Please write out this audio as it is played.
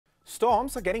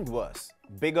Storms are getting worse,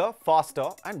 bigger, faster,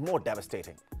 and more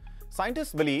devastating.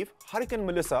 Scientists believe Hurricane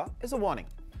Melissa is a warning.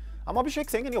 I'm Abhishek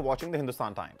Singh and you're watching the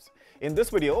Hindustan Times. In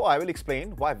this video, I will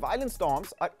explain why violent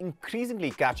storms are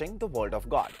increasingly catching the world off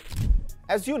guard.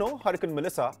 As you know, Hurricane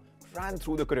Melissa ran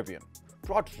through the Caribbean,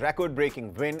 brought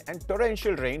record-breaking wind and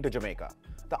torrential rain to Jamaica,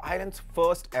 the island's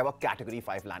first ever Category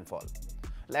 5 landfall,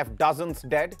 left dozens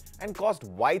dead and caused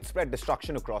widespread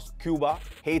destruction across Cuba,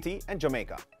 Haiti, and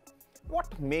Jamaica.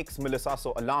 What makes Melissa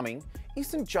so alarming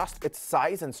isn't just its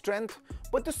size and strength,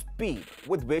 but the speed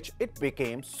with which it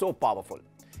became so powerful.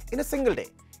 In a single day,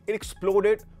 it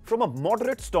exploded from a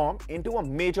moderate storm into a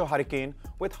major hurricane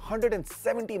with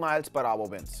 170 miles per hour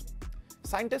winds.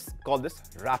 Scientists call this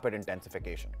rapid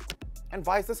intensification. And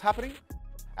why is this happening?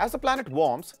 As the planet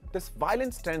warms, this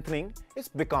violent strengthening is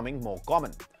becoming more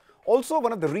common. Also,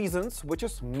 one of the reasons which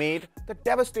has made the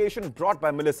devastation brought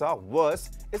by Melissa worse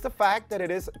is the fact that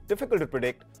it is difficult to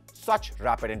predict such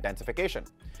rapid intensification.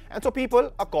 And so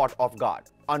people are caught off guard,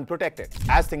 unprotected.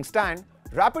 As things stand,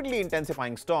 rapidly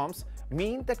intensifying storms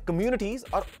mean that communities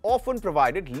are often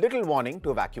provided little warning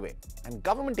to evacuate, and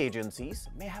government agencies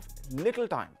may have little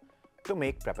time to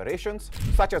make preparations,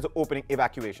 such as opening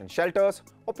evacuation shelters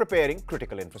or preparing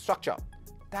critical infrastructure.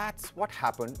 That's what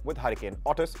happened with Hurricane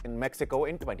Otis in Mexico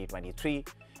in 2023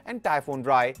 and Typhoon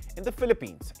Rai in the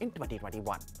Philippines in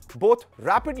 2021. Both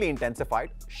rapidly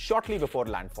intensified shortly before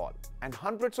landfall, and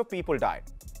hundreds of people died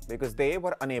because they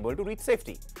were unable to reach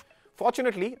safety.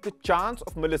 Fortunately, the chance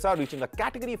of Melissa reaching a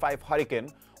Category 5 hurricane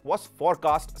was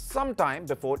forecast sometime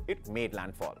before it made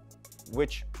landfall,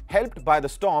 which helped by the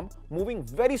storm moving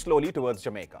very slowly towards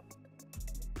Jamaica.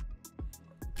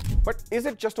 But is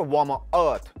it just a warmer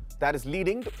Earth that is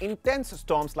leading to intense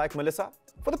storms like Melissa?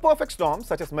 For the perfect storm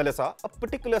such as Melissa, a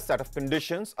particular set of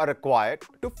conditions are required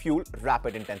to fuel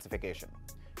rapid intensification.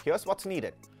 Here's what's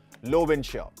needed. Low wind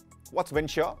shear. What's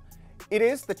wind shear? It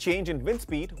is the change in wind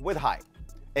speed with high,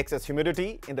 excess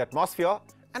humidity in the atmosphere,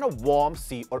 and a warm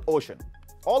sea or ocean.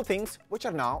 All things which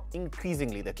are now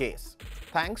increasingly the case,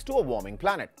 thanks to a warming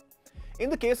planet. In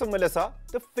the case of Melissa,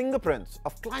 the fingerprints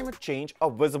of climate change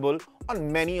are visible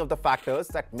on many of the factors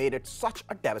that made it such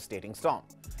a devastating storm.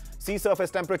 Sea surface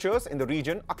temperatures in the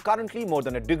region are currently more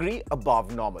than a degree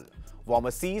above normal. Warmer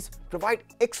seas provide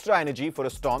extra energy for a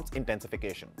storm's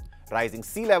intensification. Rising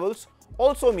sea levels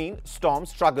also mean storm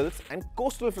struggles and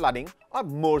coastal flooding are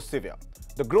more severe.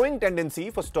 The growing tendency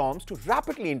for storms to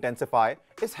rapidly intensify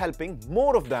is helping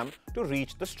more of them to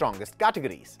reach the strongest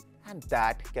categories, and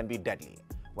that can be deadly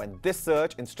when this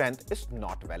surge in strength is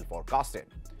not well forecasted.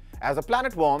 As the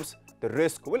planet warms, the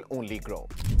risk will only grow.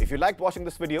 If you liked watching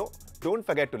this video, don't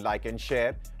forget to like and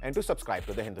share and to subscribe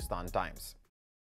to the Hindustan Times.